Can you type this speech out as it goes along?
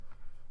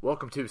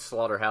Welcome to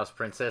Slaughterhouse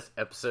Princess,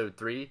 Episode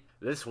 3.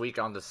 This week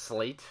on the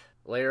slate,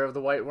 Lair of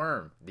the White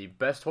Worm, the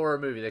best horror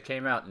movie that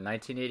came out in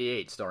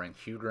 1988, starring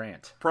Hugh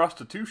Grant.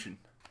 Prostitution.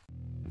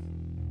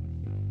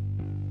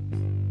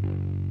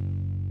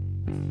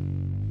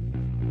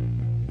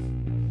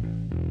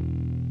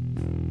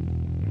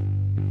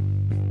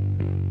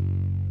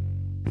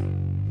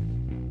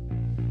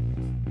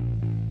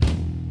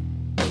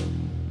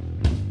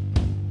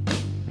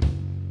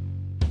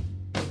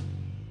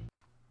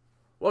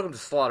 Welcome to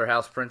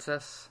Slaughterhouse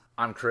Princess.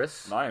 I'm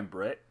Chris. And I am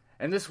Brett.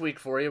 And this week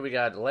for you, we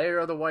got Lair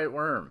of the White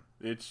Worm.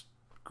 It's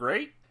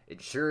great.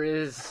 It sure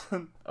is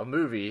a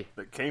movie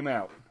that came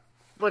out.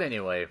 But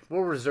anyway,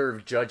 we'll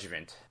reserve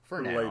judgment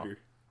for now. Later.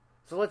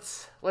 So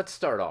let's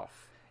start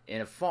off. In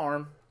a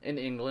farm in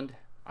England.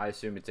 I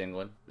assume it's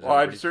England. Well,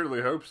 I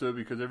certainly hope so,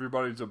 because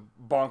everybody's a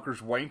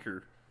bonkers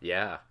wanker.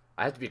 Yeah.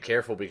 I have to be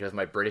careful because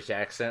my British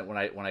accent, when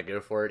I go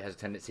for it, has a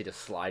tendency to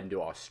slide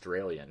into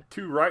Australian.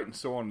 Too right, and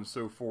so on and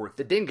so forth.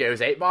 The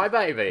dingoes ate my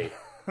baby.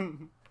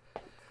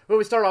 But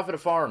we start off at a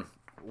farm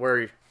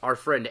where our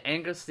friend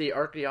Angus, the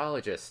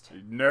archaeologist,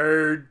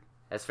 nerd,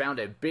 has found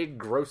a big,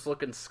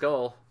 gross-looking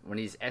skull when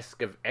he's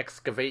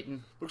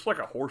excavating. Looks like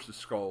a horse's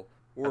skull,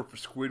 or if a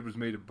squid was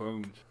made of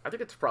bones. I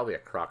think it's probably a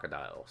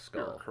crocodile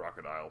skull. Or a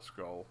crocodile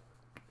skull.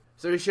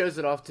 So he shows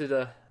it off to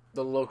the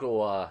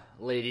local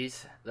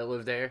ladies that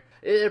live there.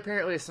 It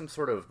apparently is some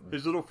sort of...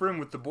 His little friend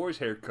with the boy's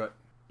haircut.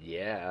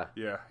 Yeah.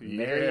 Yeah.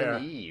 Mary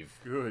and Eve.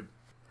 Good.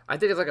 I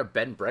think it's like a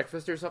bed and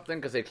breakfast or something,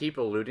 because they keep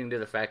alluding to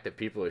the fact that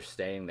people are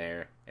staying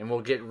there, and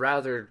will get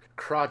rather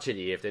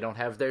crotchety if they don't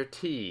have their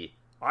tea.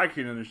 I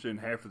can understand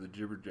half of the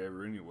jibber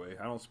jabber anyway.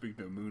 I don't speak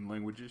no moon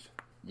languages.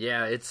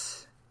 Yeah,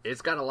 it's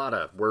got a lot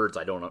of words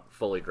I don't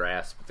fully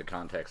grasp the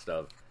context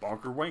of.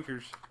 Bonker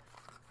wankers.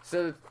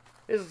 So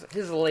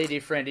his lady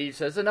friend Eve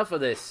says, enough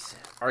of this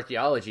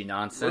archaeology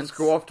nonsense. Let's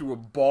go off to a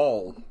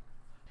ball.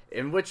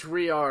 In which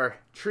we are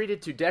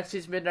treated to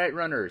Dexy's Midnight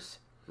Runners,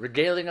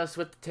 regaling us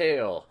with the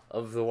tale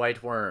of the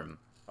White Worm.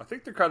 I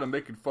think they're kind of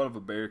making fun of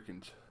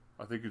Americans.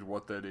 I think is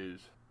what that is.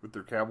 With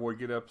their cowboy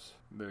get-ups.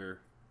 No,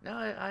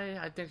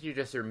 I think you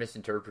just are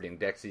misinterpreting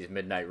Dexy's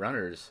Midnight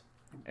Runners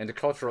and the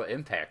cultural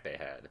impact they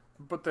had.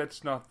 But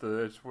that's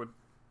what...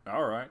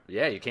 Alright.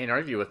 Yeah, you can't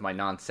argue with my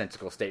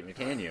nonsensical statement,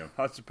 can you?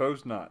 I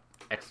suppose not.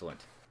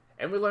 Excellent.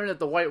 And we learned that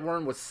the White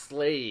Worm was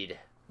slayed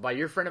by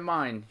your friend of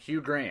mine,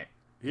 Hugh Grant.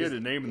 He had a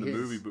name in the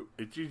movie, but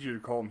it's easier to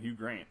call him Hugh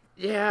Grant.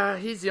 Yeah,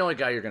 he's the only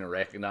guy you're going to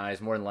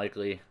recognize, more than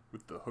likely.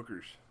 With the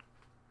hookers.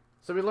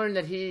 So we learned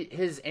that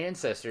his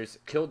ancestors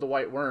killed the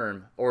White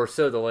Worm, or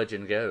so the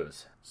legend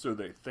goes. So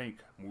they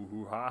think.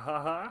 Moo ha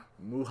ha ha.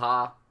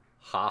 Moo-ha,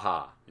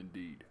 ha-ha.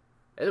 Indeed.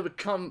 And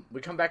then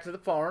we come back to the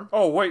farm.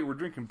 Oh, wait, we're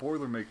drinking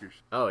Boilermakers.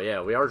 Oh,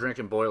 yeah, we are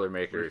drinking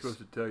Boilermakers. I'm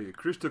supposed to tell you.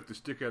 Chris took the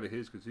stick out of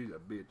his because he's a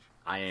bitch.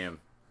 I am.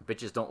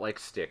 Bitches don't like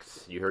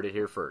sticks. You heard it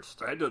here first.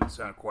 That doesn't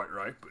sound quite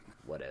right, but...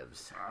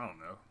 Whatevs. I don't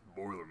know.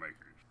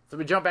 Boilermakers. So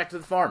we jump back to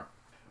the farm,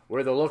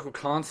 where the local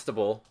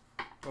constable...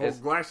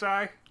 Glass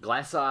Eye?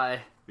 Glass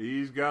Eye.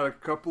 He's got a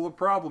couple of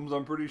problems,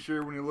 I'm pretty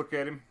sure, when you look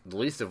at him. The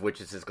least of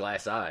which is his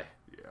glass eye.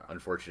 Yeah.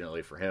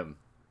 Unfortunately for him.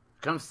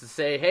 Comes to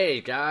say, hey,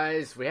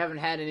 guys, we haven't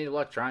had any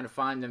luck trying to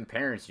find them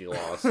parents you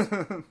lost.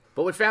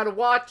 But we found a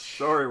watch.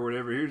 Sorry,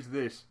 whatever. Here's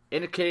this.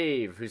 In a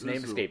cave, whose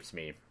name escapes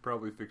me.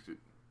 Probably fix it.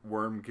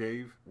 Worm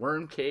Cave?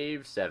 Worm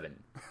Cave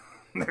 7.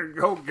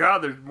 Oh, God,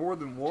 there's more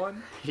than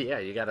one? Yeah,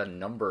 you gotta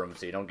number them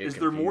so you don't get confused.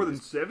 Is there more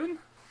than 7?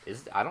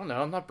 I don't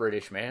know. I'm not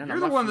British, man. You're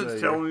the one that's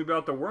telling me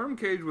about the worm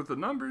cage with the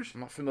numbers. I'm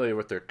not familiar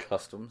with their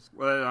customs.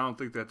 Well, I don't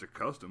think that's a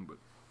custom, but...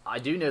 I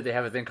do know they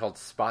have a thing called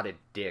Spotted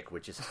Dick,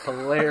 which is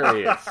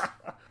hilarious.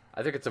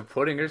 I think it's a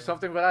pudding or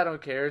something, but I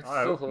don't care. It's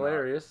still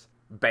hilarious.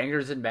 Not.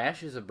 Bangers and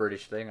mash is a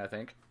British thing, I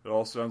think. It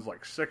all sounds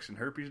like sex and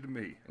herpes to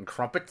me. And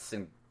crumpets,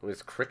 and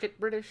was cricket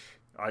British?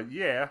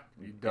 Yeah,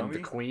 you dummy. And the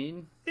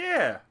Queen?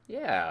 Yeah.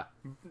 Yeah.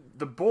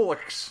 The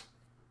bullocks.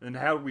 And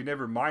how we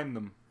never mind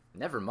them.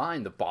 Never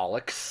mind the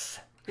bollocks.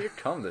 Here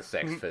come the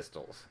Sex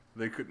Pistols.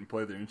 They couldn't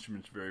play their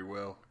instruments very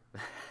well.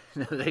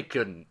 No, they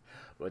couldn't.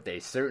 But they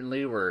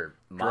certainly were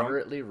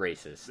moderately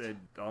racist. They're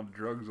on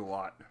drugs a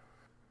lot.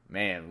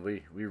 Man,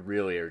 we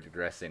really are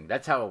digressing.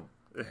 That's how...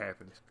 It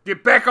happens.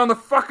 Get back on the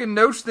fucking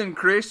notes then,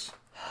 Chris.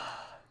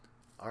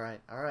 All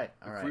right.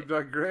 If we've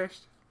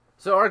digressed.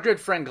 So our good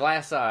friend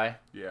Glass Eye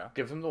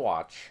gives him the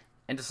watch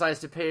and decides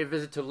to pay a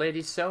visit to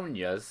Lady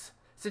Sonia's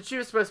since she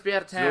was supposed to be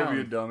out of town.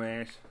 Sylvia,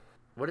 dumbass.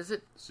 What is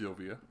it?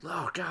 Sylvia.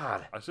 Oh,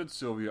 God. I said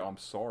Sylvia, I'm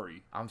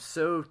sorry. I'm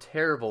so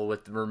terrible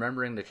with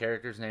remembering the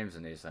characters' names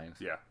in these things.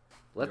 Yeah.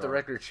 Let the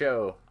record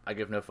show I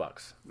give no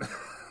fucks.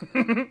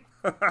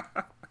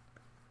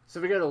 So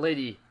we go to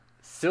Lady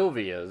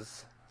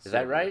Sylvia's. Is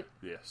that right?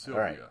 Yeah,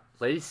 Sylvia. All right.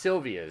 Lady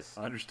Sylvia's.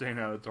 I understand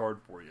how it's hard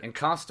for you. And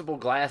Constable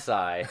Glass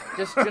Eye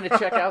just going to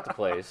check out the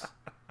place.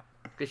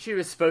 Because she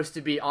was supposed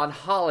to be on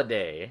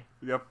holiday.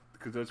 Yep,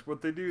 because that's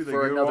what they do. They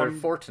for go another on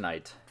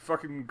fortnight.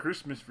 Fucking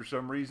Christmas for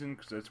some reason,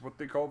 because that's what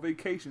they call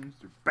vacations.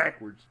 They're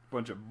backwards.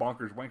 Bunch of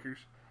bonkers wankers.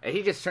 And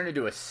he gets turned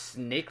into a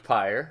snake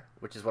pyre,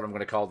 which is what I'm going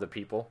to call the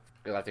people.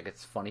 because I think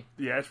it's funny.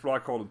 Yeah, that's what I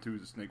called him too,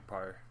 is a snake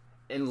pyre.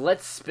 And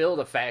let's spill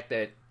the fact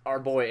that our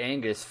boy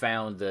Angus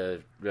found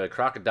the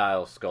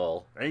crocodile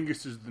skull.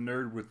 Angus is the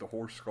nerd with the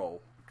horse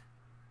skull.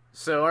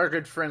 So our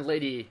good friend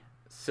Lady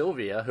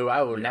Sylvia, who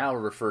I will now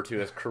refer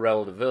to as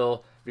Cruella de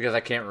Vil, because I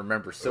can't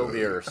remember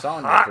Sylvia or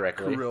Sonya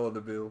correctly. Cruella de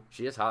Vil.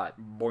 She is hot.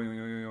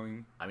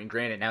 Boing. I mean,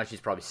 granted, now she's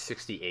probably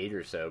 68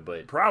 or so,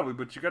 but... Probably,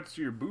 but you got to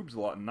see her boobs a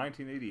lot in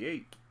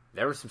 1988.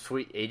 There were some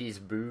sweet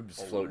 80s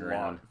boobs floating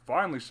around.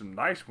 Finally, some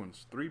nice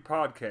ones. 3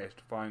 podcasts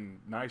to find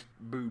nice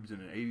boobs in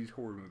an 80s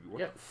horror movie.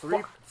 What the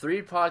fuck?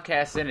 Three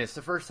podcasts in. It's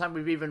the first time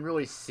we've even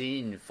really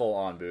seen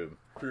full-on boob.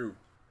 True.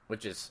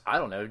 Which is, I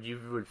don't know,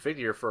 you would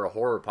figure for a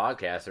horror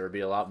podcast there would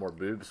be a lot more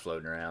boobs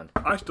floating around.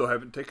 I still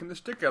haven't taken the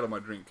stick out of my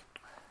drink.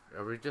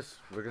 We're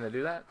going to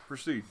do that?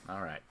 Proceed.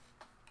 All right.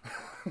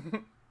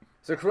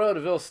 So Cruella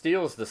de Vil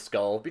steals the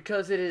skull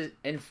because it is,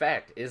 in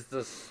fact,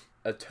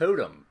 a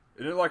totem.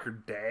 Isn't it like her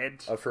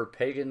dad's? Of her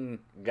pagan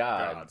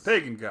god.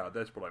 Pagan god,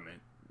 that's what I meant.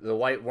 The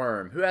White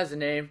Worm, who has a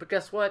name, but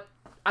guess what?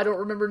 I don't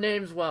remember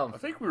names well. I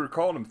think we were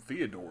calling him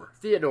Theodore.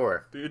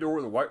 Theodore,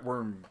 the White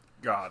Worm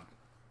god.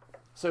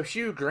 So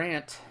Hugh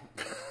Grant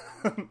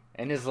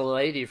and his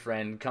lady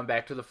friend come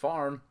back to the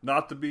farm.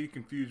 Not to be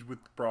confused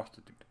with the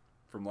prostitute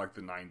from like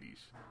the 90s.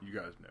 You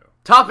guys know.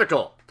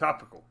 Topical.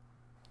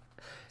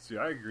 See,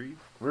 I agreed.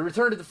 We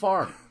return to the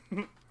farm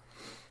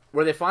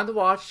where they find the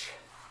watch,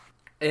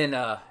 and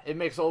it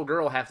makes old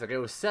girl have to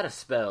go set a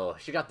spell.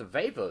 She got the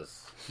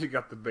vapors. She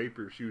got the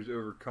vapors. She was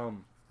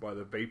overcome by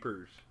the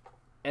vapors.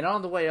 And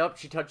on the way up,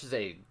 she touches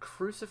a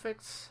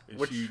crucifix.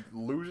 And she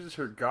loses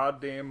her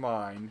goddamn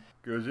mind,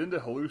 goes into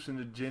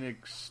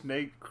hallucinogenic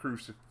snake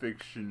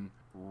crucifixion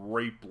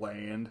rape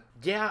land.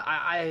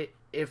 Yeah,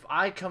 if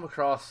I come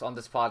across on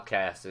this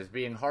podcast as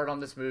being hard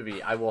on this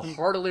movie, I will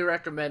heartily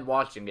recommend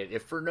watching it,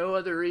 if for no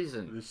other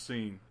reason. This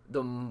scene.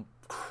 The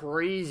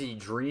crazy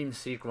dream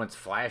sequence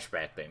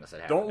flashback things that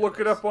happen. Don't look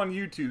it up on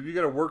YouTube. You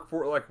gotta work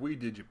for it like we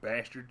did, you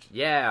bastards.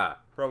 Yeah.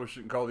 Probably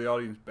shouldn't call the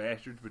audience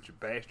bastards, but you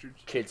bastards.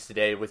 Kids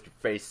today with your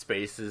face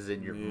spaces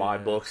and your my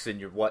books and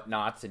your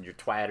whatnots and your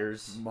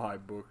twatters. My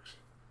books.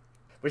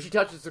 But she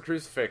touches the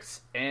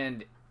crucifix,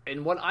 and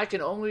in what I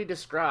can only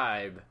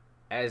describe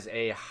as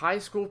a high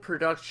school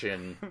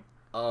production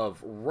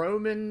of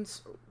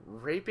Romans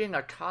raping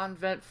a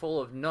convent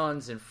full of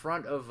nuns in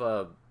front of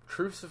a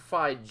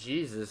crucified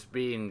Jesus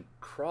being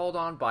crawled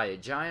on by a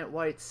giant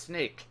white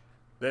snake.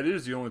 That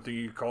is the only thing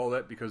you can call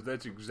that, because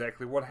that's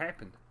exactly what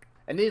happened.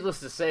 And needless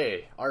to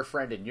say, our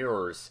friend and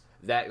yours,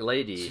 that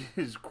lady,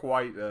 is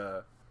quite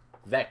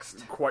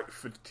vexed, quite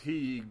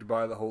fatigued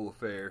by the whole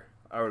affair.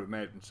 I would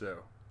imagine so.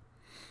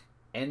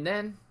 And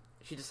then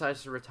she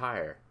decides to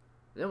retire.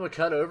 Then we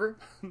cut over.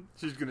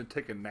 She's gonna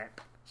take a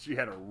nap. She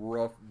had a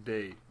rough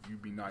day. You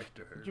be nice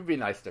to her. You be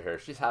nice to her.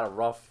 She's had a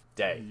rough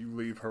day. You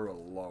leave her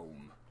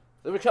alone.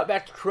 Then we cut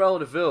back to Cruella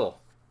de Vil,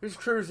 who's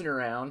cruising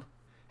around,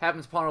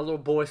 happens upon a little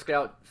Boy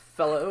Scout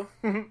fellow.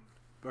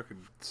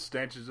 Fucking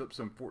snatches up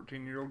some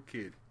 14-year-old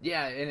kid.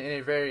 Yeah, in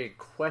a very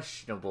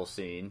questionable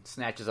scene,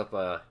 snatches up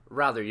a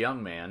rather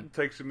young man.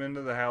 Takes him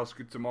into the house,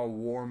 gets him all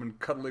warm and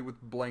cuddly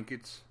with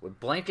blankets. With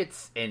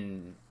blankets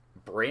and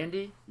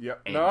brandy?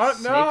 Yep. And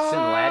snakes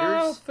and ladders? I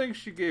don't think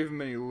she gave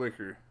him any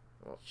liquor.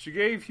 She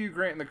gave Hugh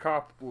Grant and the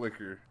cop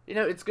liquor. You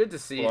know, it's good to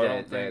see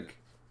that.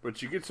 But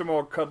she gets them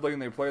all cuddly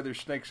and they play their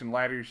snakes and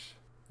ladders.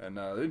 And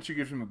then she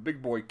gives him a big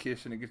boy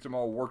kiss and it gets him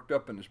all worked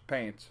up in his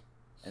pants.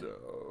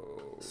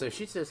 So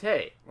she says,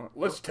 hey,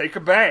 let's take a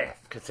bath.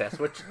 Because that's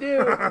what you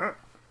do.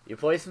 You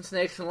play some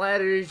snakes and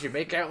ladders, you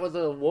make out with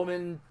a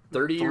woman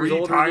 30 years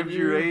older than you. 3 times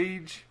your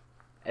age.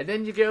 And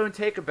then you go and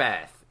take a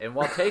bath. And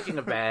while taking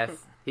a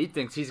bath, he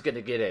thinks he's going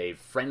to get a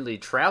friendly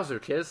trouser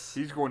kiss.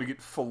 He's going to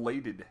get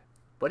filleted.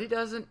 But he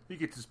doesn't. He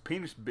gets his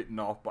penis bitten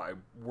off by a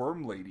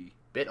worm lady.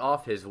 Bit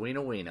off his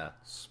weena.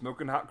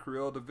 Smoking hot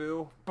Cruella de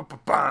Vil.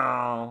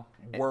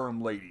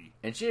 Worm lady.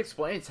 And she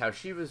explains how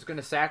she was going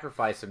to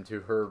sacrifice him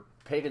to her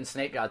pagan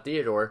snake god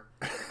Theodore.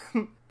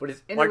 But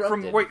it's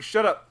interrupted. Wait,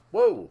 shut up.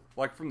 Whoa.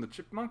 Like from the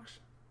Chipmunks?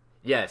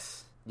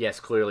 Yes,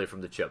 clearly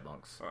from the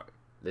Chipmunks. All right.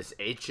 This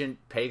ancient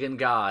pagan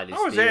god is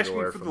Theodore. I was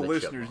Theodore asking for the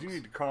listeners, Chipmunks. You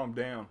need to calm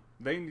down.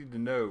 They need to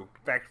know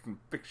fact from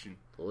fiction.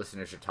 The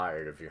listeners are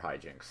tired of your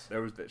hijinks.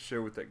 That was that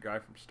show with that guy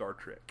from Star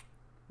Trek.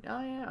 Oh,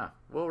 yeah.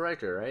 Will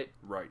Riker, right?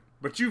 Right.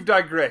 But you've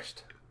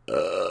digressed.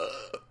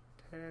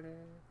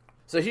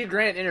 So Hugh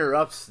Grant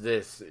interrupts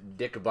this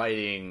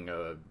dick-biting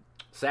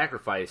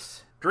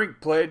sacrifice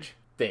drink pledge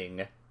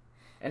thing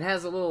and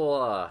has a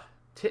little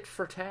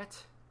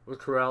tit-for-tat with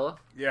Cruella.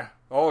 Yeah.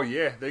 Oh,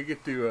 yeah. They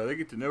get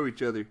to know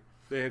each other.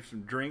 They have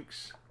some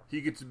drinks.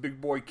 He gets a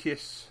big boy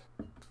kiss.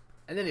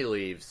 And then he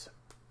leaves.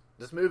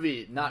 This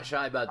movie, not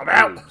shy about the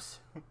boobs,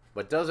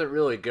 but doesn't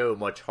really go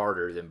much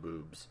harder than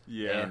boobs.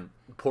 Yeah. And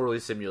poorly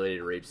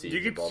simulated rape scenes.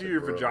 You get to see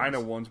her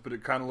vagina once, but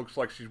it kind of looks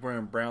like she's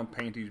wearing brown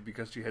panties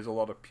because she has a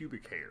lot of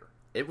pubic hair.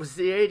 It was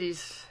the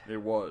 80s.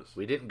 It was.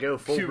 We didn't go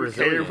full pubic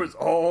Brazilian. Hair was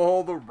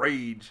all the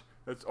rage.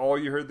 That's all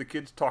you heard the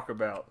kids talk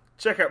about.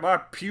 Check out my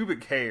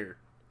pubic hair.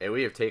 And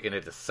we have taken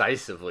a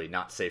decisively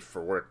not safe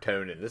for work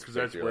tone in this Because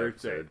that's particular where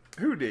it's at. episode.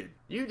 Who did?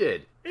 You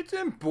did. It's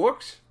in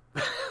books.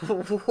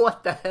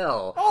 What the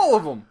hell? All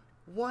of them.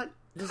 What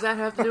does that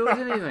have to do with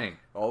anything?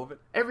 All of it?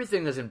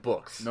 Everything is in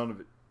books. None of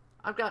it.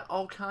 I've got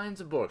all kinds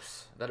of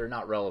books that are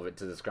not relevant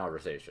to this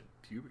conversation.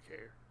 Pubic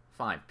hair.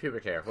 Fine,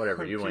 pubic hair,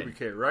 whatever, you win. Pubic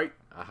hair, right?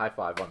 A high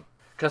five on.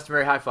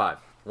 Customary high five.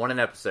 One an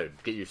episode.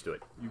 Get used to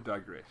it. You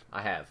digress.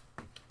 I have.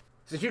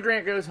 So Hugh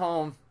Grant goes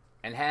home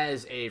and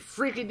has a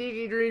freaky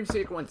deaky dream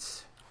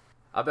sequence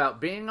about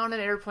being on an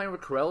airplane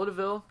with Cruella de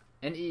Vil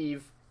and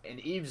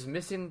Eve's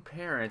missing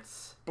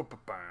parents,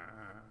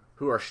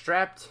 who are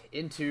strapped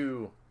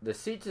into the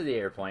seats of the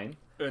airplane.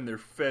 And they're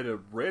fed a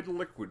red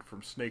liquid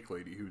from Snake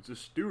Lady, who's a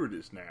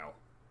stewardess now.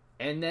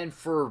 And then,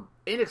 for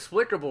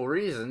inexplicable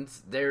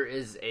reasons, there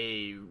is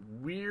a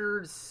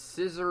weird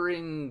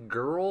scissoring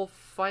girl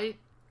fight.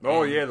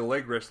 Oh, yeah, the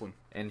leg wrestling.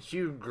 And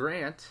Hugh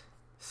Grant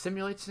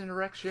simulates an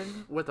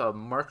erection with a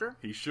marker.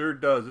 He sure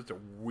does. It's a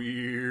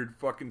weird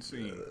fucking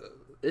scene.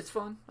 It's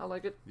fun. I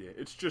like it. Yeah,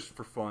 it's just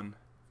for fun.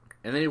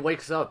 And then he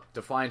wakes up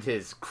to find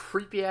his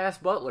creepy-ass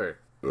butler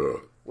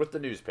with the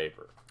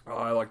newspaper. Oh,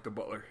 I like the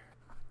butler.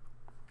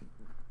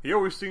 He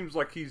always seems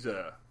like he's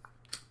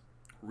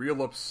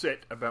real upset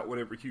about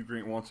whatever Hugh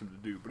Grant wants him to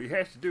do, but he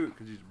has to do it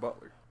because he's a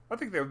butler. I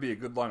think that would be a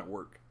good line of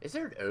work. Is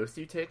there an oath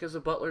you take as a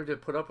butler to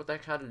put up with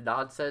that kind of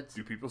nonsense?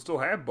 Do people still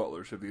have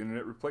butlers? Have the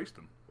internet replaced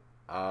them?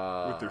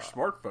 With their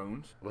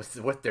smartphones.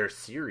 With their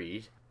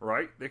Siri.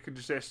 Right? They could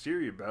just ask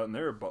Siri about it, and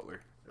they're a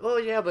butler. Well,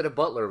 yeah, but a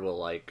butler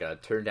will,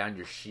 turn down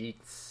your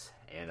sheets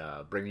and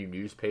bring you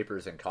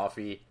newspapers and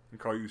coffee. And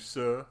call you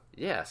sir.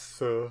 Yes,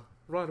 sir.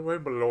 Right away,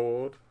 my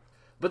lord.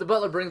 But the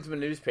butler brings him a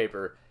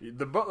newspaper.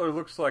 The butler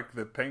looks like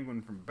the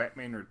penguin from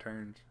Batman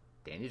Returns.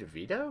 Danny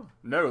DeVito?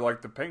 No,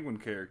 like the penguin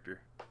character.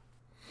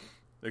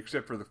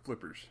 Except for the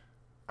flippers.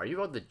 Are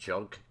you on the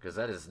joke? Because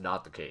that is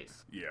not the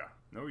case. Yeah.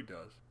 No, he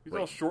does. He's Wait.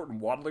 all short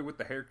and waddly with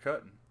the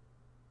haircut.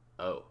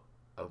 Oh.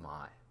 Oh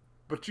my.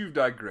 But you've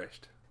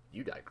digressed.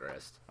 You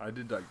digressed. I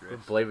did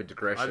digress. Blame a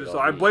digression.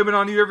 I blame it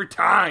on you every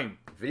time.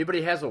 If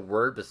anybody has a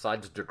word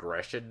besides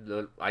digression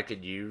that I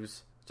could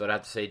use, so I'd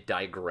have to say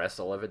digress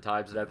 11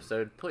 times an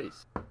episode,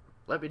 please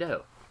let me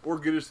know. Or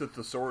get us the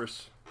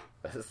thesaurus.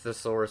 A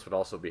thesaurus would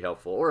also be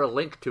helpful, or a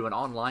link to an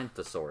online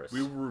thesaurus.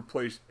 We will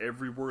replace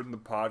every word in the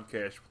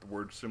podcast with a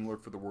word similar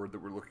for the word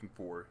that we're looking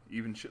for.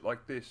 Even shit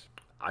like this.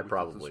 I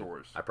probably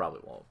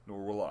won't.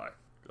 Nor will I.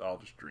 I'll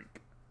just drink.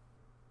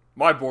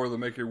 My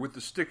Boilermaker with the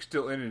stick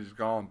still in it is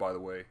gone, by the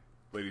way,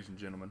 ladies and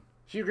gentlemen.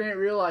 Hugh Grant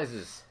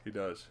realizes, He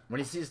does. when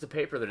he sees the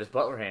paper that his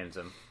butler hands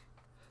him,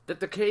 that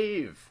the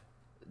cave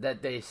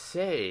that they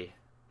say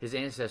his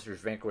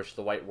ancestors vanquished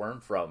the White Worm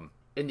from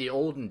in the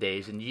olden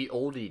days, in ye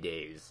olde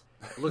days,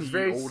 looks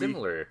very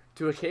similar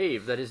to a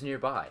cave that is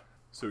nearby.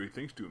 So he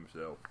thinks to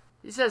himself.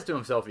 He says to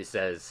himself,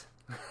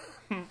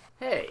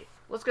 hey,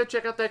 let's go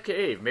check out that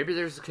cave. Maybe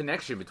there's a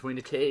connection between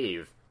the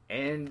cave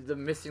and the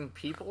missing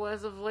people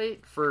as of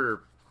late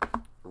for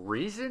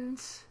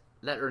reasons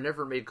that are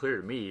never made clear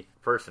to me,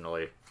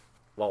 personally,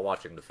 while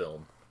watching the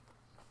film.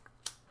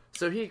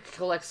 So he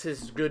collects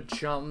his good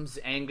chums,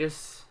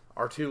 Angus,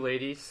 our two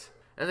ladies,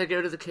 and they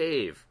go to the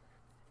cave.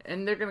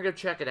 And they're going to go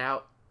check it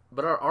out.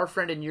 But our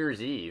friend and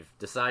yours, Eve,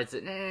 decides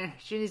that,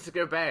 she needs to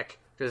go back.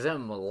 Because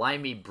them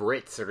limey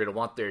Brits are going to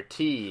want their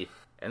tea.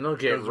 And they'll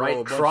get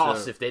right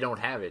cross if they don't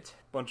have it.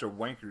 Bunch of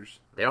wankers.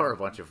 They are a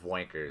bunch of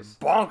wankers.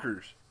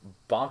 Bonkers.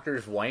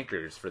 Bonkers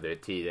wankers for their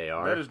tea, they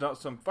are. That is not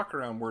some fuck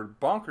around word.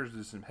 Bonkers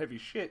is some heavy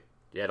shit.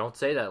 Yeah, don't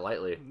say that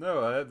lightly.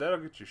 No, that'll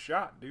get you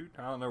shot, dude.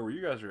 I don't know where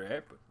you guys are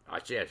at, but... I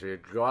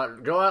should go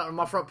out on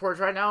my front porch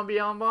right now and be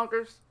on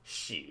bonkers?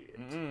 Shit.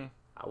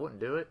 I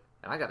wouldn't do it.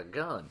 And I got a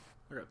gun.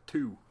 I got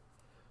 2,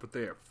 but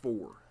they have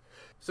 4.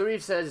 So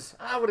Eve says,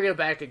 I want to go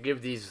back and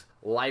give these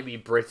limey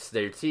Brits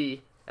their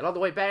tea. And on the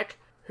way back,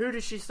 who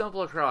does she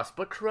stumble across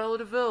but Cruella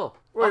de Vil?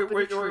 Wait.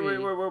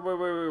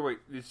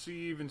 You see,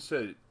 you even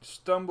said it.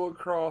 Stumble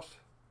across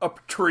a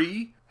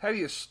tree? How do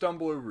you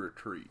stumble over a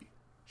tree?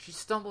 She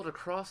stumbled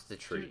across the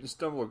tree.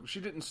 She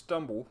didn't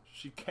stumble.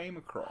 She came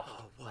across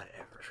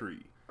whatever. a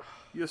tree.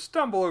 You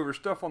stumble over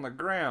stuff on the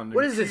ground.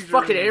 What is this,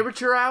 fucking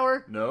amateur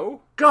hour?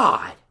 No.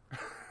 God!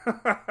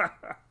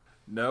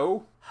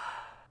 No.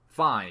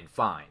 Fine.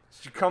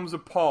 She comes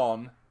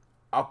upon...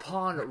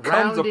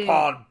 Rounding...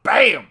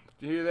 BAM!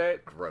 Did you hear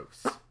that?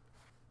 Gross.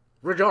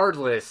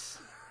 Regardless,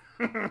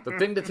 the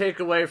thing to take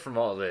away from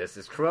all this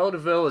is Cruella de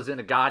Vil is in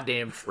a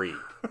goddamn tree.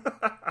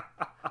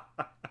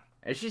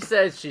 And she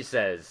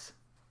says,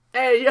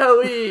 hey,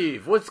 yo,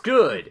 Eve, what's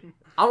good?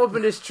 I'm up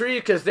in this tree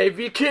because they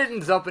be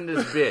kittens up in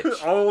this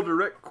bitch. All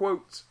direct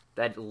quotes.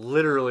 That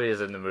literally is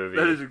in the movie.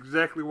 That is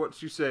exactly what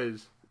she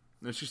says.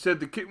 And she said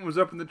the kitten was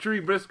up in the tree,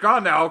 but it's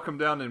gone now. I'll come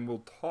down and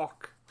we'll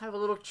talk. Have a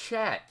little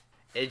chat.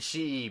 And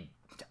she,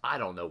 I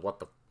don't know what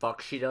the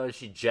fuck she does.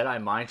 She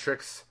Jedi mind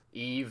tricks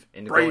Eve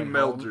into brain going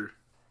melds home. her.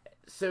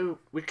 So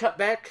we cut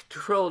back to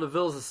Cruella de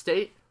Vil's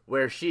estate,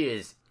 where she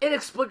is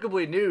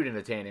inexplicably nude in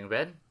a tanning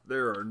bed.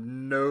 There are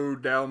no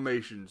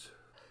Dalmatians.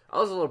 I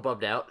was a little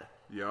bummed out.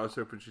 Yeah, I was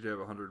hoping she'd have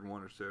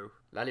 101 or so.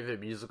 Not even a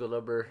musical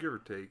number. Give or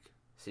take.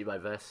 See my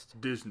vest?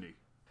 Disney.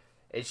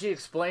 And she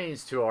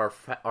explains to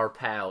our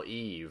pal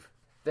Eve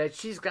that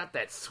she's got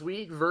that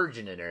sweet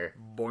virgin in her.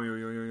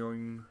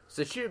 Boing.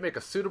 So she would make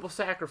a suitable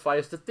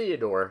sacrifice to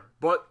Theodore.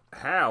 But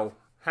how?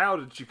 How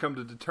did she come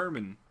to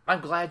determine?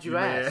 I'm glad you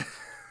asked.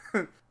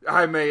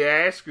 I may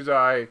ask as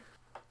I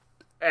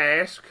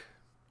ask.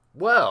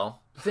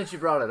 Well, since you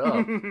brought it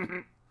up,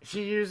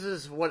 she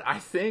uses what I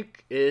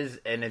think is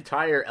an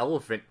entire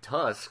elephant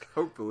tusk.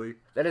 Hopefully.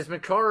 That has been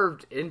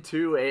carved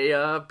into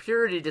a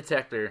purity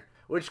detector,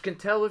 which can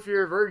tell if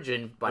you're a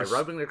virgin by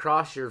rubbing it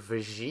across your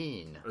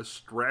vagine. A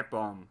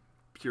strap-on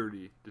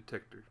purity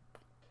detector.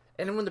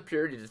 And when the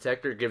purity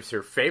detector gives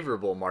her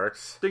favorable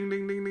marks, Ding,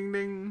 ding, ding, ding,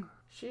 ding.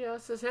 she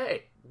says,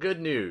 hey,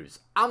 good news.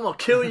 I'm going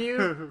to kill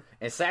you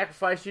and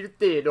sacrifice you to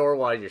Theodore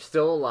while you're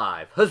still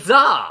alive.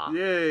 Huzzah!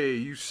 Yay,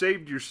 you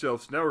saved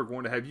yourself, so now we're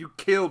going to have you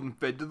killed and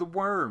fed to the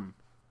worm.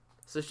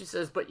 So she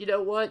says, but you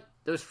know what?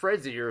 Those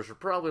friends of yours are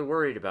probably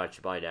worried about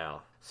you by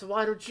now. So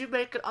why don't you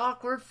make an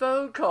awkward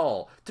phone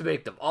call to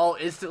make them all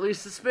instantly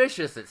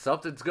suspicious that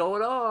something's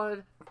going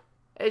on?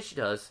 And she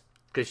does,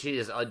 because she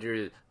is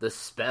under the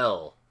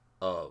spell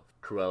of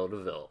Cruella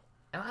de Vil.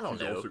 And I don't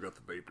She's know. also got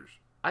the vapors.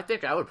 I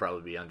think I would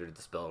probably be under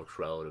the spell of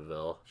Cruella de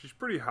Vil. She's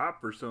pretty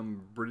hot for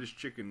some British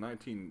chick in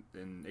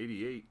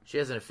 1988. She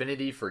has an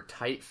affinity for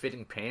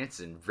tight-fitting pants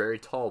and very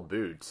tall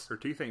boots. Her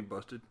teeth ain't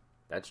busted.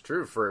 That's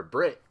true for a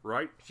Brit.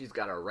 Right? She's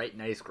got a right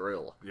nice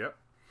grill. Yep.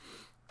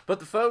 But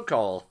the phone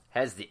call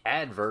has the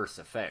adverse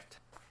effect.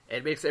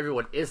 It makes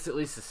everyone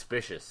instantly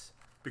suspicious.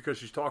 Because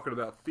she's talking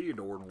about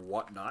Theodore and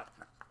whatnot.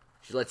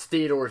 She lets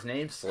Theodore's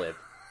name slip.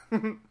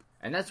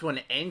 And that's when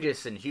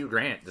Angus and Hugh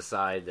Grant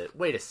decide that,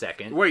 wait a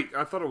second. Wait,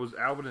 I thought it was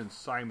Alvin and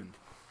Simon.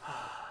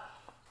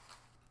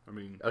 I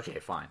mean... Okay,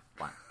 fine.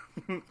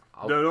 No,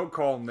 don't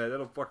call them that.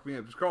 That'll fuck me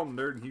up. Just call them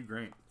Nerd and Hugh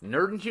Grant.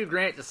 Nerd and Hugh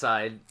Grant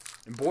decide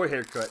And Boy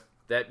Haircut.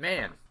 that,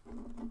 man,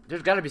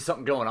 there's got to be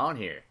something going on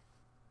here.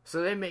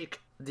 So they make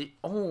the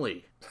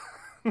only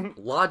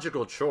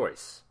logical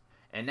choice,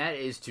 and that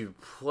is to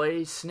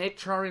play snake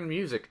charming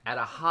music at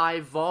a high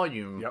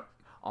volume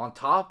on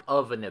top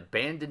of an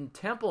abandoned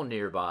temple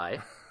nearby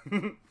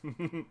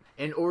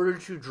in order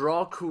to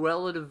draw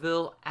Cruella de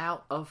Vil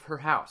out of her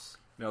house.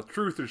 Now,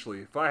 truthfully,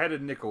 if I had a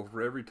nickel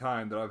for every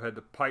time that I've had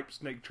to pipe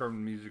snake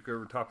charming music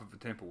over top of a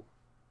temple,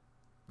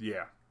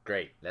 yeah,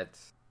 Great,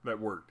 that's that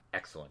worked.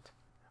 excellent.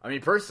 I mean,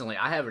 personally,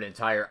 I have an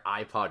entire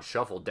iPod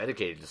shuffle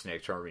dedicated to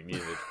snake charming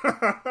music.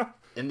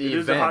 In the It event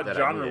is a hot that I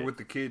genre need it. with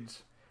the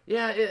kids.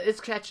 Yeah, it's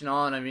catching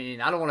on. I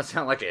mean, I don't want to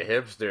sound like a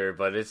hipster,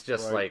 but it's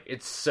just Right. like,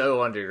 it's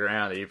so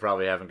underground that you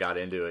probably haven't got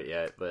into it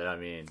yet. But I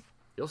mean,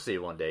 you'll see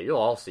one day. You'll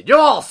all see. You'll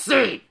all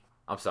see!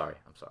 I'm sorry.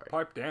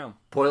 Pipe down.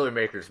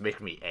 Boilermakers make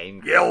me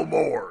angry, Yell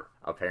more.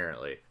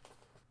 apparently.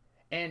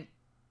 And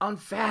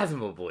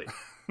unfathomably,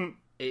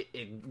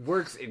 it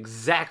works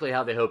exactly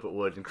how they hope it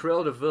would. And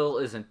Cruella de Vil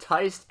is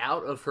enticed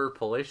out of her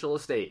palatial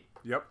estate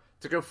Yep.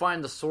 to go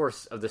find the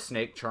source of the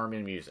snake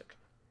charming music,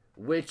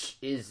 which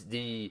is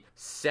the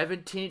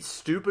 17th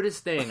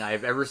stupidest thing I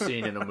have ever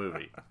seen in a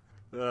movie.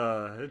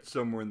 It's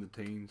somewhere in the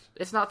teens.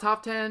 It's not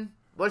top 10,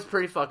 but it's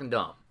pretty fucking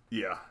dumb.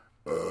 Yeah.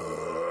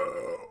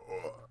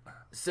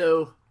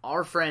 So,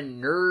 our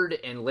friend Nerd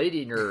and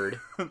Lady Nerd,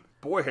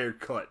 Boy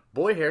Haircut.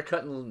 boy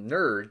haircut and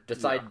Nerd,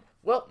 decide,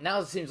 well, now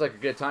it seems like a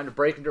good time to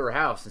break into her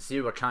house and see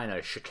what kind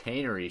of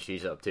chicanery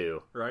she's up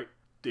to. Right?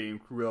 Dame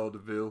Cruella de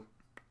Vil.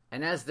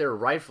 And as they're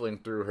rifling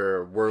through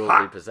her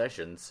worldly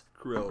possessions,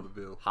 Cruella de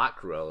Vil. hot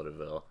Cruella de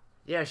Vil.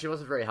 Yeah, she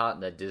wasn't very hot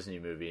in that Disney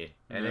movie.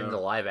 And in No. the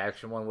live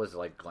action one, was it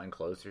like Glenn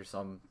Close or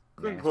some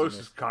Glenn Close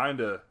nastiness? is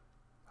kinda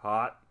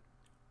hot.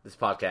 This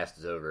podcast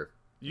is over.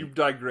 You've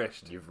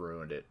digressed. You've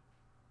ruined it.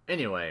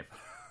 Anyway,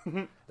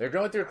 they're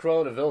going through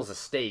Cruella de Vil's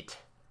estate,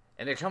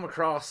 and they come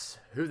across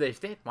who they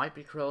think might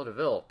be Cruella de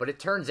Vil, but it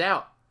turns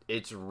out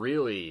it's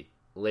really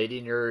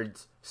Lady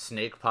Nerd's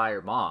snake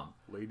pirate mom.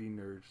 Lady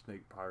Nerd,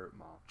 Snake Pirate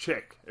Mom.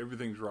 Check.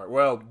 Everything's right.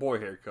 Well, Boy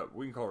Haircut.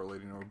 We can call her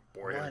Lady Nerd.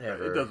 Boy Haircut.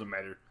 Whatever. It doesn't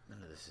matter.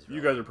 None of this is You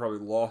right. guys are probably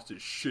lost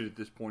as shit at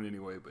this point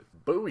anyway, but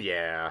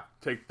Booyah.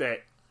 take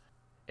that.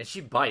 And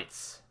she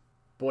bites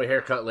Boy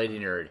Haircut Lady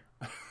Nerd.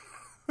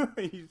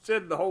 You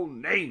said the whole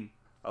name.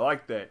 I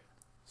like that.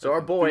 So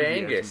our boy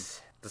enthusiasm.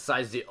 Angus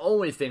decides the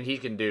only thing he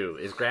can do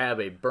is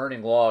grab a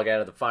burning log out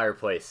of the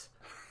fireplace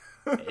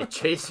and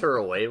chase her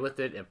away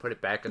with it and put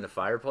it back in the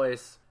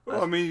fireplace.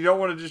 Well, I mean, you don't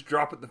want to just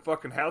drop it in the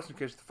fucking house and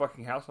catch the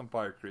fucking house on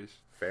fire, Chris.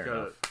 Fair Gotta-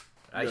 enough.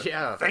 gotta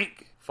Yeah,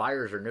 Think.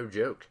 fires are no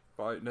joke.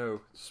 No.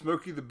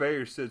 Smokey the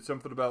Bear said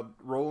something about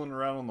rolling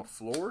around on the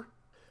floor.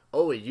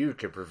 Only you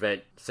can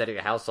prevent setting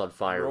a house on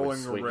fire with Rolling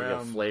swinging a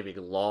around.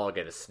 flaming log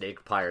at a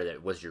snake pyre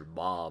that was your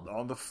mom.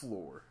 On the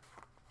floor.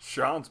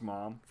 Sean's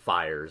mom.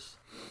 Fires.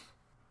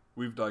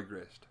 We've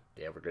digressed.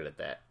 Yeah, we're good at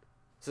that.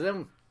 So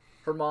then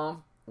her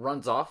mom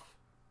runs off.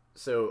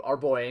 So our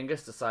boy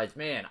Angus decides,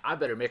 man, I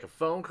better make a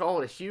phone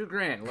call to Hugh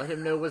Grant and let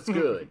him know what's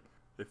good.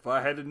 If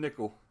I had a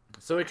nickel.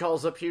 So he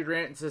calls up Hugh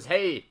Grant and says,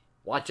 hey,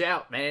 watch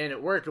out, man.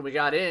 It worked when we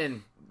got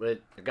in,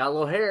 but it got a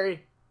little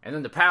hairy. And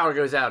then the power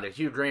goes out at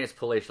Hugh Grant's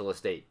palatial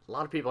estate. A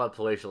lot of people have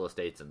palatial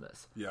estates in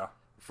this. Yeah.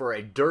 For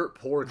a dirt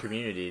poor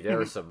community, there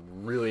are some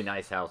really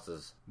nice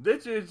houses.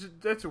 That's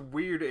a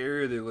weird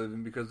area they live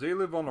in because they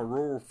live on a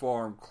rural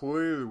farm,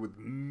 clearly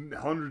with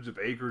hundreds of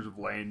acres of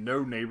land,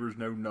 no neighbors,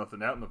 no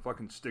nothing, out in the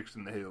fucking sticks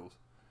in the hills.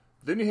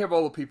 Then you have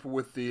all the people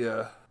with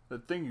the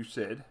thing you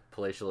said.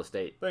 Palatial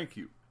estate. Thank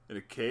you. In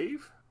a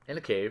cave? In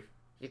a cave.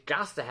 You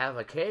got to have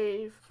a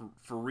cave.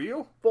 For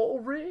real?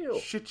 For real.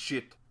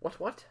 Shit.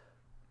 What?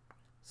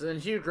 So then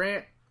Hugh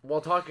Grant,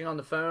 while talking on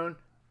the phone,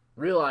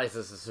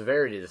 realizes the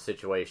severity of the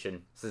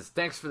situation. Says,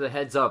 thanks for the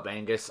heads up,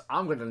 Angus.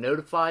 I'm going to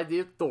notify the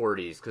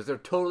authorities, because they're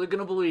totally going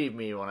to believe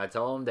me when I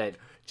tell them that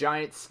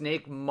giant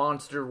snake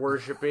monster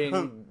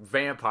worshipping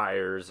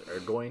vampires are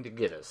going to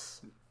get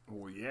us.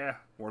 Well, yeah.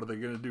 What are they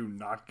going to do,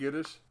 not get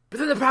us? But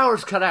then the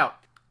power's cut out.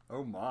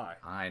 Oh, my.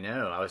 I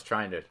know. I was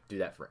trying to do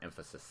that for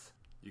emphasis.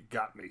 You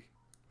got me.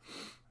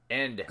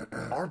 And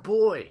our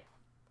boy,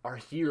 our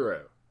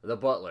hero, the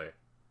butler,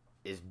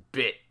 is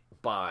bit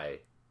by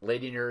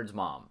Lady Nerd's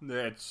mom.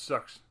 That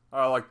sucks.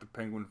 I like the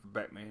Penguin for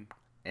Batman.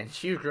 And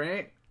Hugh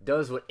Grant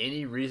does what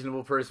any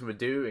reasonable person would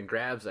do and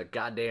grabs a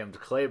goddamn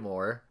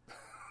claymore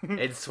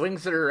and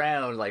swings it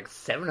around like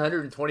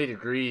 720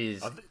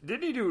 degrees.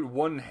 Didn't he do it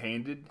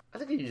one-handed? I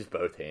think he used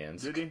both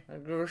hands. Did he?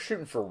 We're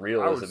shooting for I would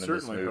realism in this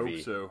certainly movie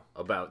hope so.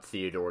 about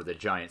Theodore, the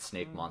giant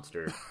snake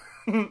monster.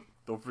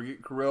 Don't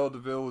forget Cruella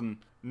DeVille and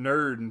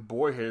Nerd and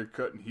Boy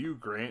Haircut and Hugh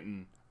Grant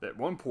and that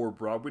one poor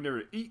broad. We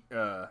never eat.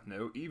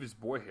 No, Eva's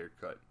Boy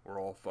Haircut.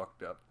 We're all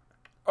fucked up.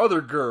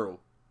 Other girl.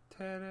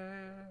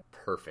 Ta-da.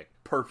 Perfect.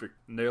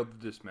 Nailed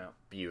the dismount.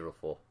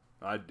 Beautiful.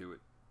 I'd do it.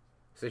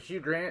 So Hugh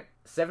Grant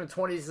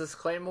 720s this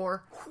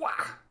claymore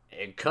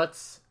and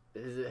cuts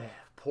the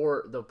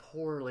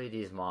poor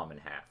lady's mom in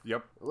half.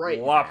 Yep.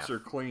 Right. Lops her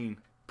clean.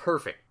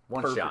 Perfect.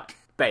 One shot.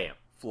 Bam.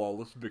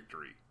 Flawless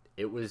victory.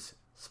 It was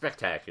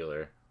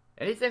spectacular.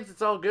 And he thinks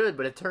it's all good,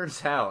 but it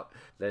turns out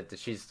that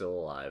she's still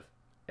alive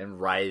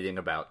and writhing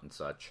about and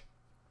such.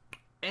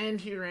 And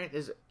Hugh Grant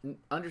is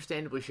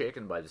understandably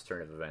shaken by this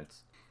turn of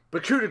events.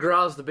 But coup de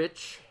grace the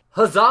bitch.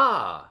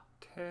 Huzzah!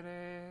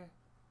 Ta-da.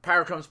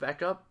 Power comes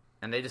back up,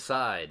 and they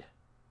decide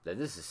that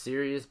this is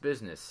serious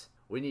business.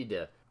 We need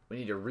to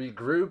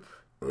regroup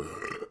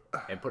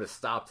and put a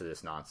stop to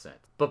this nonsense.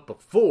 But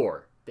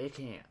before they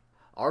can,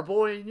 our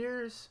boy and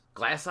yours,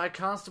 Glass-Eye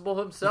Constable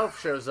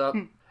himself shows up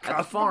at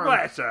the farm.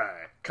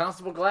 Glass-Eye.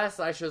 Constable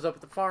Glass-Eye shows up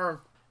at the farm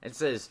and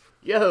says,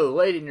 "Yo,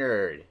 Lady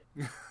Nerd."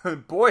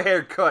 Boy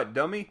Haircut,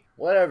 dummy.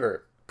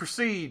 Whatever.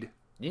 Proceed.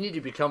 You need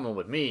to be coming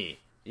with me.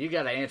 You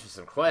gotta answer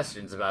some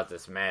questions about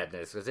this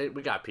madness, because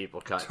we got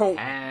people cut in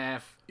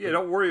half. Yeah,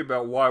 don't worry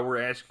about why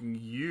we're asking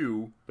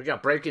you. We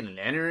got breaking and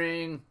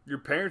entering. Your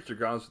parents are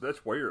gone, so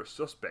that's why you're a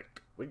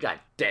suspect. We got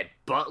dead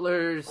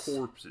butlers.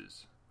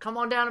 Corpses. Come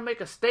on down and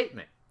make a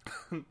statement.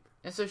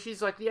 And so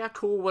she's like, yeah,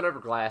 cool, whatever,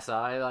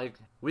 Glass-Eye. Like,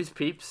 we's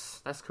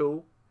peeps. That's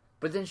cool.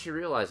 But then she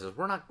realizes,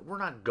 we're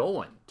not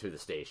going to the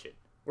station.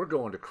 We're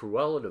going to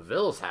Cruella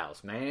DeVille's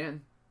house,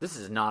 man. This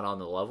is not on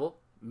the level.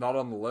 Not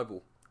on the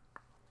level.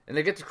 And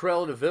they get to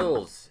Cruella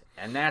DeVille's,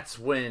 and that's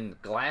when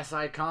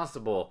Glass-Eye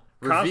Constable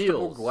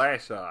Constable reveals...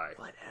 Glass-Eye.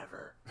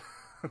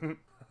 Whatever.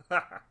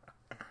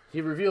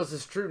 He reveals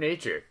his true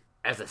nature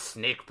as a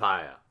snake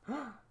pie.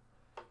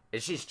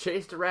 And she's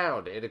chased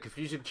around in a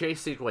confusing chase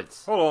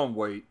sequence. Hold on,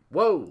 wait.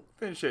 Whoa.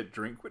 Finish that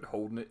drink. Quit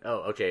holding it. Oh,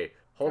 okay.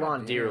 Hold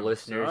on, dear damn,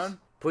 listeners. son.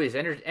 Please,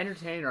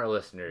 entertain our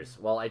listeners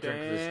while I drink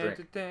this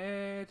drink.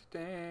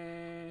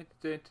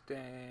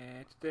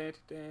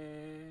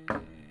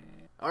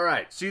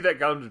 Alright. See, that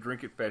got him to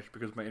drink it fast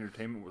because my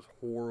entertainment was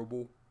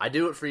horrible. I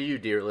do it for you,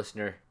 dear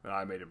listener. And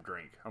I made him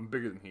drink. I'm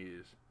bigger than he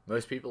is.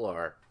 Most people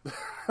are.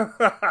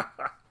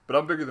 But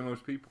I'm bigger than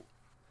most people.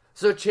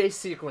 So a chase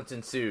sequence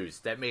ensues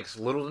that makes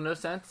little to no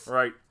sense.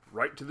 Right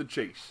to the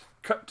chase.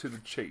 Cut to the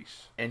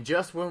chase. And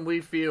just when we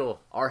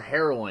feel our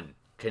heroine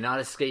cannot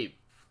escape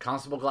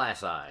Constable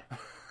Glass-Eye,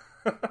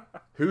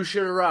 who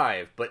should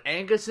arrive but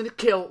Angus in a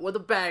kilt with a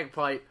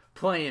bagpipe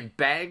playing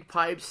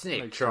bagpipe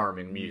snake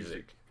charming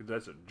music. Because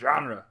that's a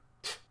genre.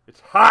 It's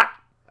hot.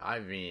 I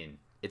mean,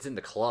 it's in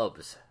the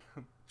clubs.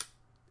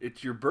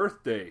 It's your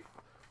birthday.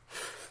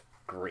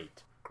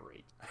 Great.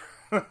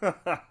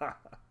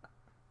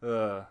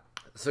 Uh...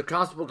 So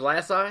Constable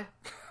Glass-Eye,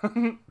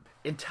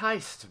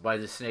 enticed by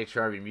the snake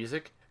charming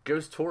music,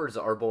 goes towards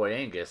our boy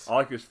Angus. I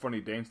like his funny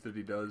dance that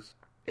he does.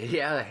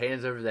 Yeah,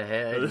 hands over the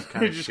head.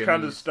 He just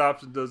kind of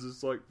stops and does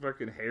this like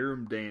fucking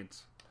harem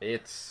dance.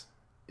 It's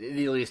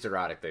the least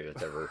erotic thing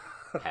that's ever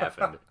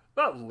happened.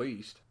 Not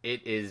least.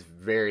 It is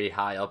very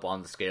high up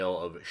on the scale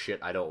of shit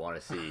I don't want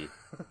to see.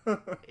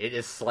 It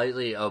is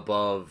slightly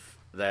above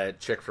that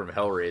chick from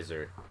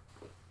Hellraiser.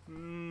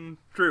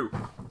 True.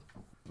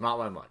 Not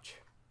by much.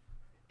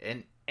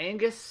 And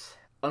Angus,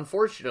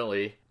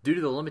 unfortunately, due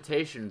to the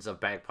limitations of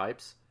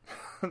bagpipes,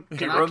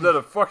 he runs out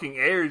of fucking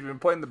air. He's been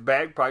playing the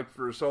bagpipe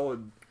for a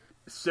solid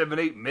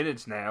 7-8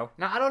 minutes now.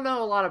 Now, I don't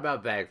know a lot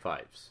about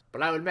bagpipes,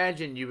 but I would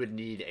imagine you would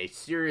need a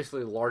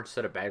seriously large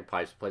set of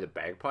bagpipes to play the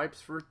bagpipes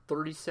for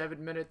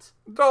 37 minutes.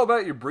 It's all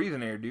about your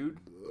breathing air, dude.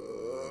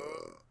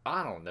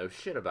 I don't know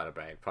shit about a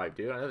bagpipe,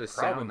 dude. I know this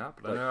Probably sound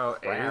not, but like I know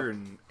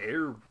crap.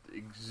 air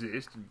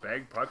exist in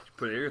bagpipes. You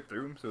put air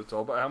through them, so it's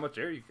all about how much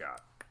air you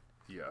got.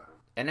 Yeah.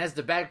 And as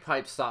the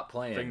bagpipes stop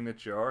playing, Thing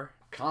that you are.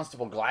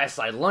 Constable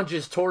Glasseye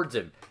lunges towards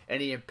him,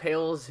 and he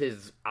impales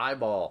his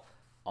eyeball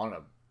on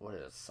a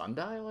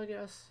sundial, I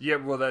guess? Yeah,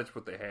 well, that's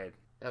what they had.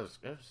 It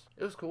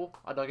was cool.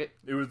 I dug it.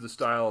 It was the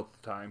style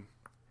at the time.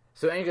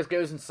 So Angus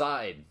goes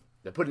inside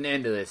to put an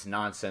end to this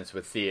nonsense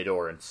with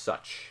Theodore and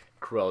such,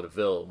 Cruella de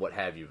Vil, what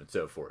have you, and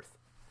so forth.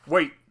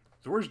 Wait,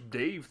 so where's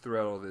Dave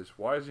throughout all this?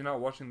 Why is he not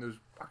watching those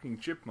fucking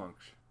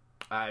chipmunks?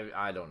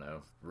 I don't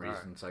know.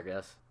 Reasons, I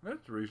guess.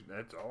 That's the reason.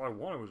 That's all I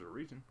wanted was a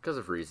reason. Because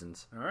of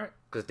reasons. All right.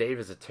 Because Dave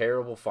is a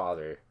terrible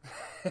father.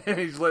 And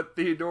he's let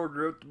Theodore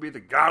grow up to be the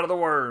god of the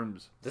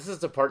worms. This is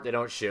the part they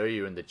don't show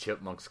you in the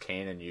Chipmunks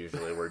canon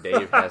usually, where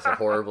Dave has a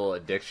horrible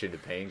addiction to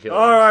painkillers.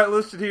 All right,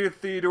 listen here,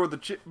 Theodore the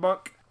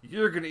chipmunk.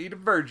 You're gonna eat a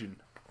virgin.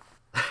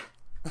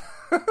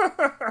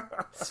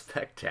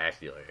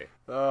 Spectacular.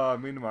 I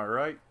mean, am I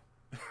right?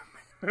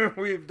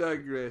 We've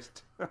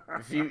digressed.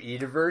 If you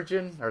eat a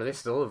virgin, are they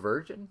still a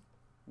virgin?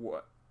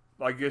 What?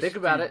 I guess Think if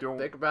about you it. don't-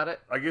 Think about it.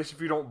 I guess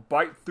if you don't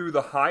bite through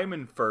the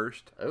hymen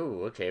first,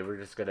 Oh, okay. We're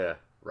just gonna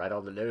ride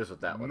on the nose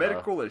with that one.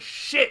 medical is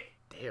shit.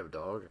 Damn,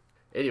 dog.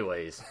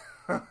 Anyways,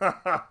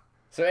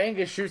 so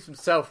Angus shoots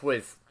himself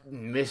with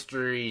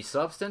mystery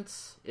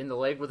substance in the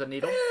leg with a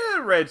needle,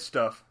 Red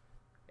stuff.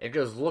 and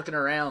goes looking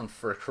around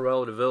for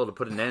Cruella de Vil to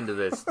put an end to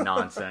this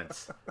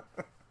nonsense.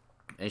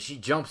 And she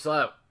jumps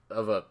out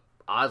of a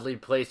oddly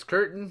placed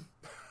curtain,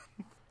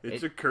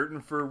 It's a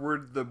curtain for where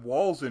the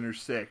walls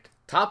intersect.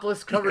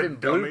 topless, covered in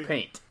blue Dummy.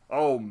 paint.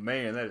 Oh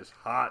man, that is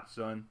hot,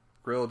 son.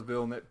 Cruella de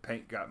Vil and that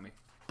paint got me.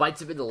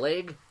 Bites him in the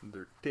leg,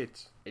 Their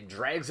tits. and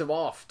drags him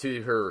off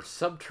to her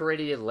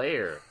subterranean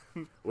lair,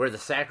 where the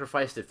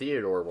sacrifice to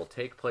Theodore will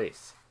take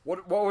place.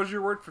 What was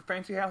your word for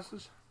fancy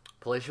houses?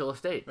 Palatial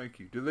estate. Thank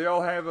you. Do they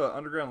all have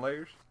underground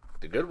layers?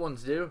 The good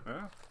ones do.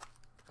 Yeah.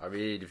 I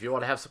mean, if you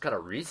want to have some kind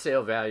of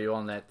resale value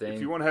on that thing, If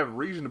you want to have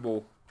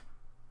reasonable,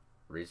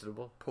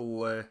 reasonable.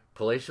 pala-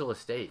 Palatial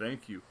estate.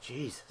 thank you.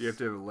 Jesus. You have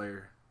to have a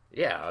layer.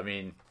 Yeah, I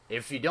mean,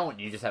 if you don't,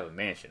 you just have a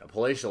mansion. A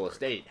palatial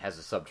estate has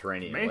a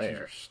subterranean Mansions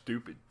lair. are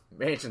stupid,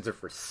 Mansions are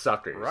for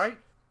suckers. right?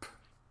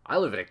 I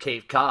live in a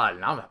Cape Cod,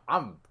 and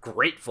I'm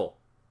grateful.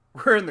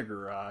 We're in the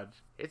garage.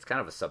 It's kind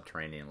of a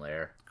subterranean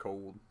lair.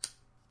 Cold.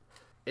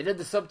 And in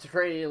the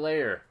subterranean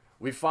lair,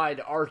 we find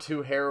our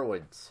two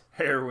heroines.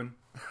 Heroin.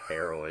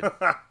 Heroine.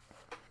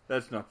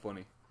 That's not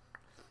funny.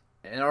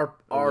 And our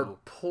little.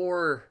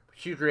 poor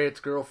Hugh Grant's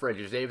girlfriend,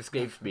 whose name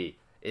escapes me,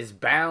 is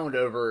bound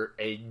over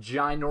a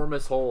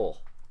ginormous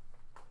hole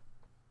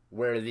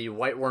where the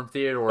White Worm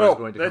Theodore is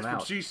going to that's come out.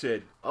 what she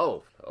said.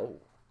 Oh,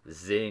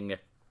 zing.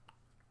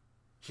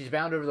 She's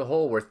bound over the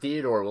hole where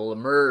Theodore will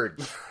emerge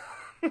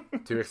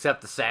to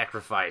accept the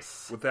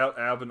sacrifice. Without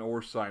Alvin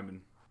or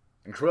Simon.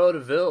 And Cruella de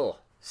Vil,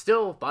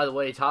 still, by the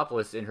way,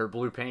 topless in her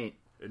blue paint.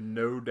 And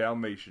no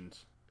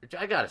Dalmatians. Which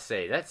I gotta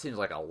say, that seems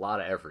like a lot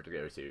of effort to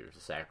go to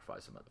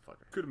sacrifice a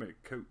motherfucker. Could have made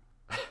a coat.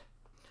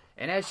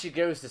 And as she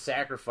goes to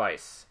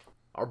sacrifice,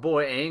 our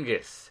boy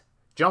Angus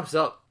jumps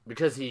up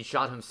because he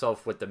shot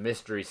himself with the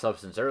mystery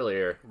substance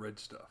earlier Red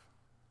stuff.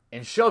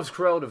 and shoves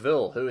Cruella de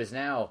Vil, who is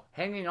now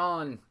hanging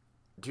on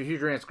to Hugh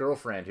Grant's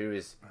girlfriend, who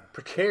is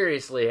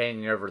precariously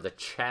hanging over the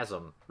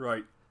chasm.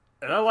 Right.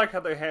 And I like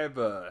how they have,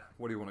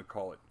 what do you want to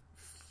call it?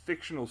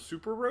 Fictional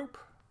super rope?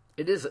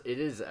 It is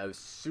a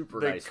super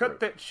They nice cut rope.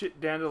 that shit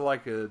down to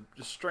like a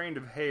strand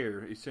of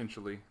hair,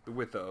 essentially, the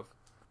width of.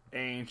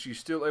 And she's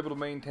still able to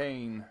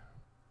maintain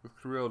with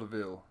Cruella de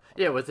Vil.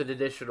 Yeah, with an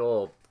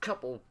additional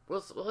couple,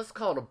 let's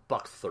call it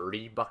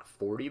 $130,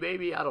 $140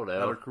 maybe? I don't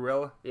Out know. of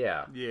Cruella?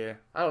 Yeah. Yeah.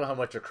 I don't know how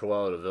much a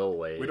Cruella de Vil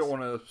weighs. We don't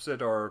want to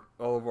upset all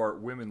of our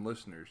women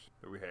listeners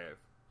that we have.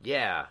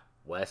 Yeah,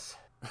 Wes.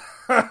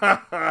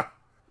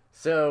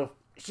 So,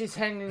 she's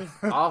hanging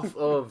off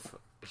of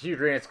Hugh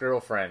Grant's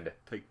girlfriend.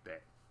 Take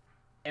that.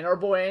 And our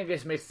boy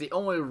Angus makes the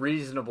only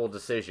reasonable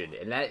decision,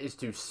 and that is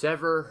to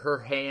sever her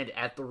hand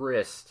at the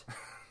wrist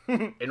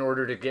in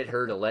order to get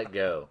her to let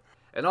go.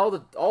 And all the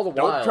while,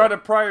 Don't try to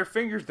pry her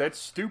fingers. That's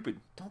stupid.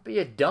 don't be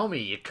a dummy.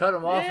 You cut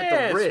them off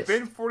at the wrist.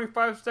 Spend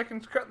 45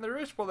 seconds cutting the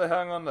wrist while they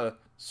hung on the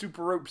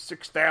Super Rope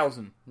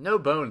 6000. No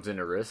bones in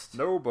the wrist.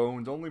 No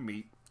bones, only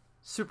meat.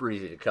 Super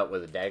easy to cut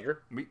with a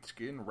dagger. Meat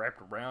skin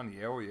wrapped around.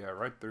 Yeah, oh yeah,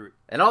 right through it.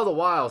 And all the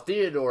while,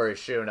 Theodore is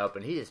showing up,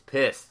 and he is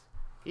pissed.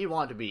 He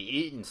wanted to be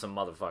eating some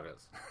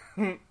motherfuckers.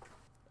 And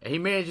he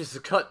manages to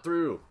cut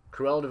through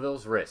Cruella de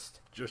Vil's wrist.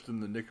 Just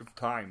in the nick of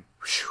time.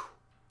 Whew.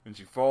 And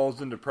she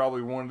falls into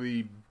probably one of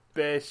the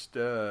best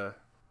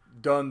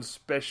done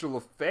special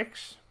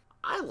effects.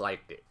 I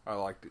liked it. I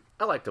liked it.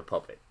 I liked the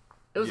puppet.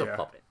 It was a Yeah.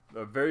 puppet.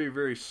 A very,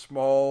 very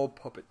small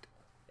puppet.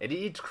 And he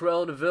eats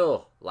Cruella de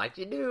Vil, like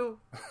you do.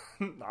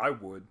 I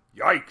would.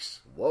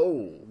 Yikes.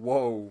 Whoa.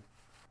 Whoa.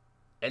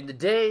 And the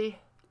day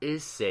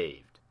is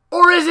saved.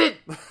 Or is it?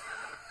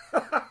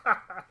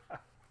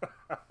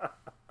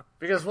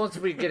 Because once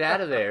we get out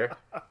of there,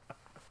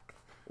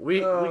 we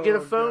get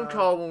a phone God.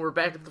 call when we're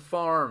back at the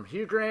farm.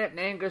 Hugh Grant and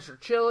Angus are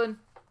chilling,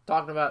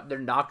 they're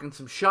knocking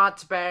some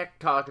shots back,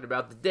 talking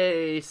about the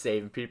day,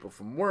 saving people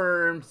from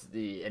worms,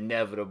 the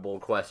inevitable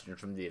questions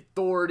from the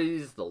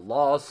authorities, the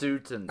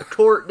lawsuits and the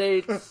court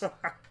dates.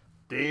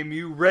 Damn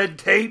you, red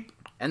tape!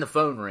 And the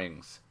phone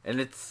rings. And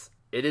it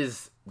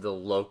is the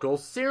local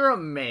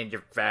serum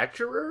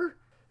manufacturer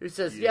who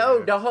says,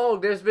 Yo,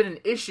 dog, there's been an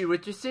issue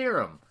with your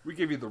serum. We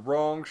give you the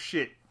wrong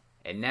shit.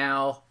 And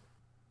now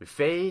we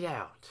fade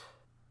out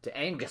to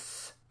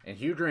Angus and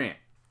Hugh Grant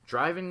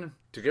driving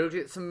to go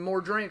get some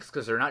more drinks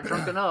because they're not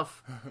drunk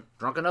enough.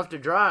 Drunk enough to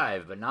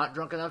drive, but not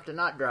drunk enough to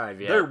not drive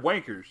yet. They're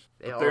wankers.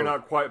 They're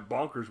not quite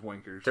bonkers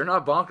wankers. They're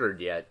not bonkered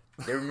yet.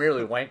 They're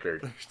merely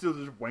wankered. They're still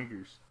just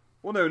wankers.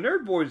 Well, no,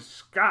 Nerd Boy's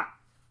Scott.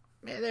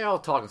 Man, they're all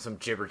talking some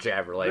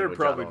jibber-jabber language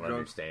I don't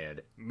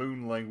understand.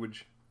 Moon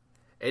language.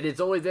 And it's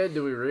only then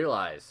do we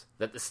realize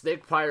that the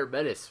snake pirate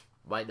menace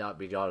might not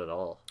be God at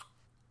all.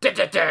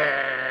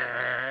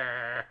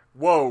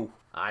 Whoa.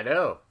 I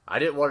know. I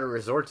didn't want to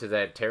resort to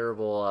that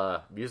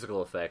terrible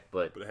musical effect,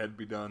 but it had to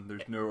be done.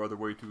 There's no other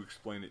way to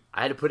explain it.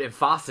 I had to put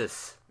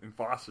emphasis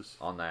Emphasis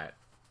on that.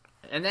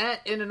 And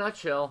that, in a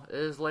nutshell,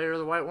 is Lair of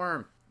the White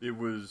Worm. It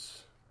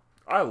was...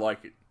 I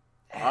like it.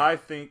 I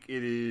think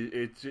it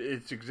is...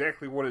 It's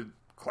exactly what it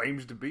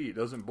claims to be. It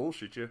doesn't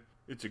bullshit you.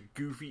 It's a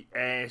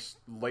goofy-ass,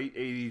 late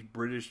 80s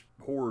British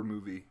horror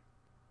movie.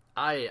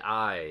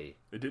 It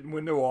didn't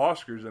win no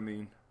Oscars, I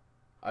mean...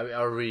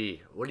 Are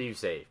we... What do you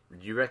say?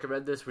 Would you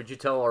recommend this? Would you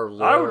tell our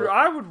loyal...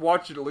 I would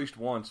watch it at least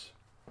once.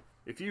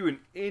 If you in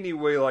any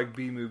way like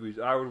B movies,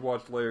 I would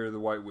watch Lair of the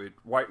White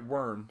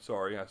Worm.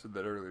 Sorry, I said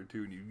that earlier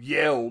too, and you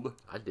yelled.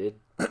 I did.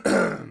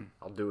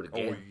 I'll do it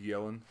again. Always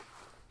yelling.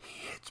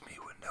 He hits me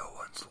when no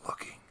one's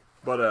looking.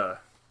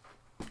 But,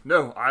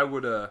 no, I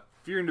would, if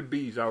you're into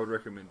bees, I would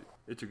recommend it.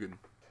 It's a good one.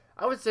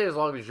 I would say as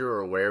long as you're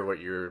aware of what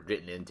you're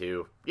getting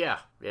into, yeah,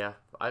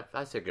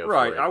 I say go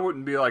right, for it. I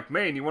wouldn't be like,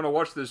 man, you want to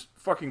watch this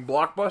fucking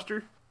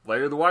blockbuster?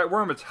 Lair of the White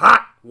Worm, it's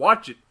hot!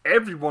 Watch it.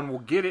 Everyone will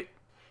get it.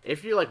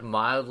 If you like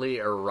mildly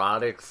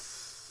erotic,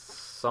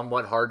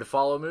 somewhat hard to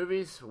follow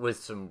movies with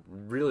some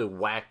really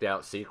whacked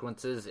out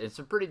sequences and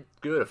some pretty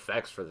good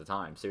effects for the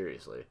time,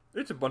 seriously.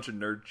 It's a bunch of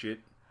nerd shit.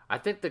 I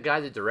think the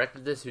guy that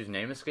directed this, whose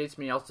name escapes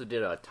me, also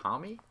did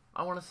Tommy,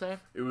 I want to say.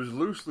 It was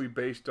loosely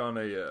based on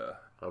a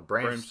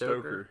Bram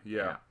Stoker?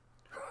 Yeah.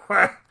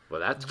 Well,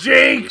 that's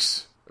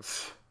Jinx!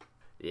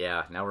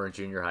 Yeah, now we're in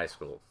junior high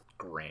school.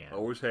 Grand.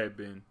 Always have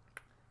been.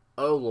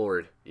 Oh,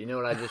 Lord. You know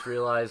what I just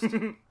realized?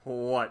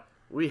 What?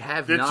 We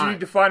have Did not. you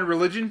define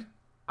religion?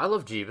 I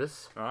love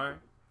Jeebus. Alright.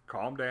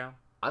 Calm down.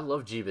 I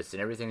love Jeebus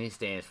and everything he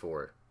stands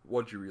for.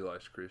 What'd you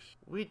realize, Chris?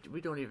 We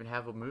don't even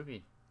have a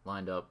movie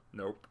lined up.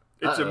 Nope.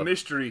 It's a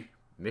mystery.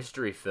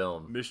 Mystery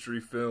film. Mystery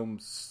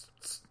films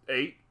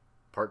 8?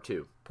 Part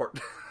 2.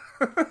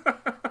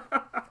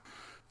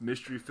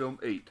 Mystery film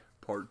 8,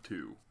 part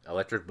 2.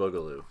 Electric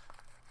Boogaloo.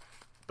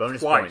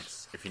 Bonus Twice.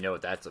 points if you know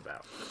what that's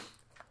about.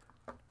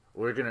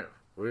 We're gonna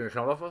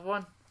come up with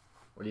one?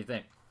 What do you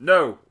think?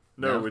 No,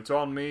 No? it's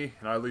on me,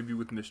 and I leave you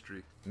with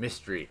mystery.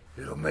 Mystery.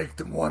 It'll make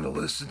them want to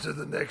listen to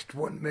the next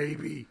one,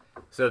 maybe.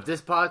 So if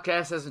this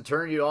podcast hasn't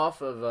turned you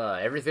off of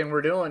everything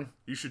we're doing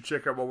You should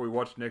check out what we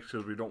watch next,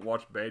 because we don't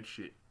watch bad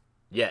shit.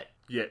 yet,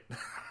 Yet.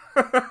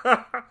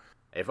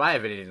 if I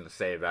have anything to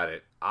say about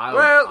it, I'm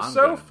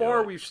so gonna do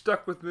far it. we've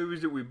stuck with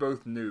movies that we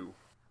both knew.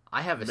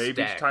 I have a Maybe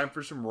stack. it's time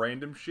for some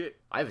random shit.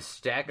 I have a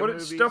stack of But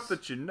movies. it's stuff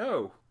that you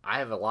know. I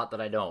have a lot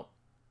that I don't.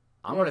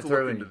 I'm We'll going have to to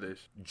throw look in into this.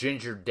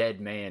 Ginger Dead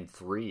Man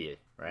 3,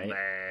 right? Nah.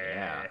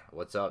 Yeah.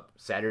 What's up?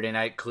 Saturday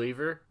Night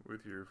Cleaver?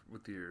 With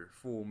your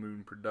Full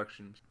Moon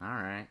Productions. All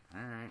right.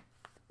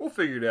 We'll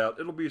figure it out.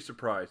 It'll be a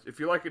surprise. If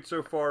you like it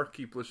so far,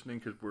 keep listening,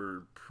 because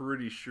we're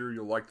pretty sure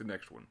you'll like the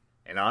next one.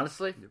 And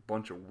honestly, A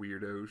bunch of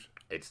weirdos.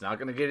 it's not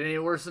going to get any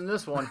worse than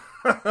this one.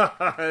 Ain't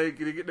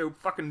gonna get no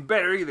fucking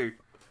better either.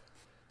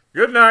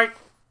 Good night.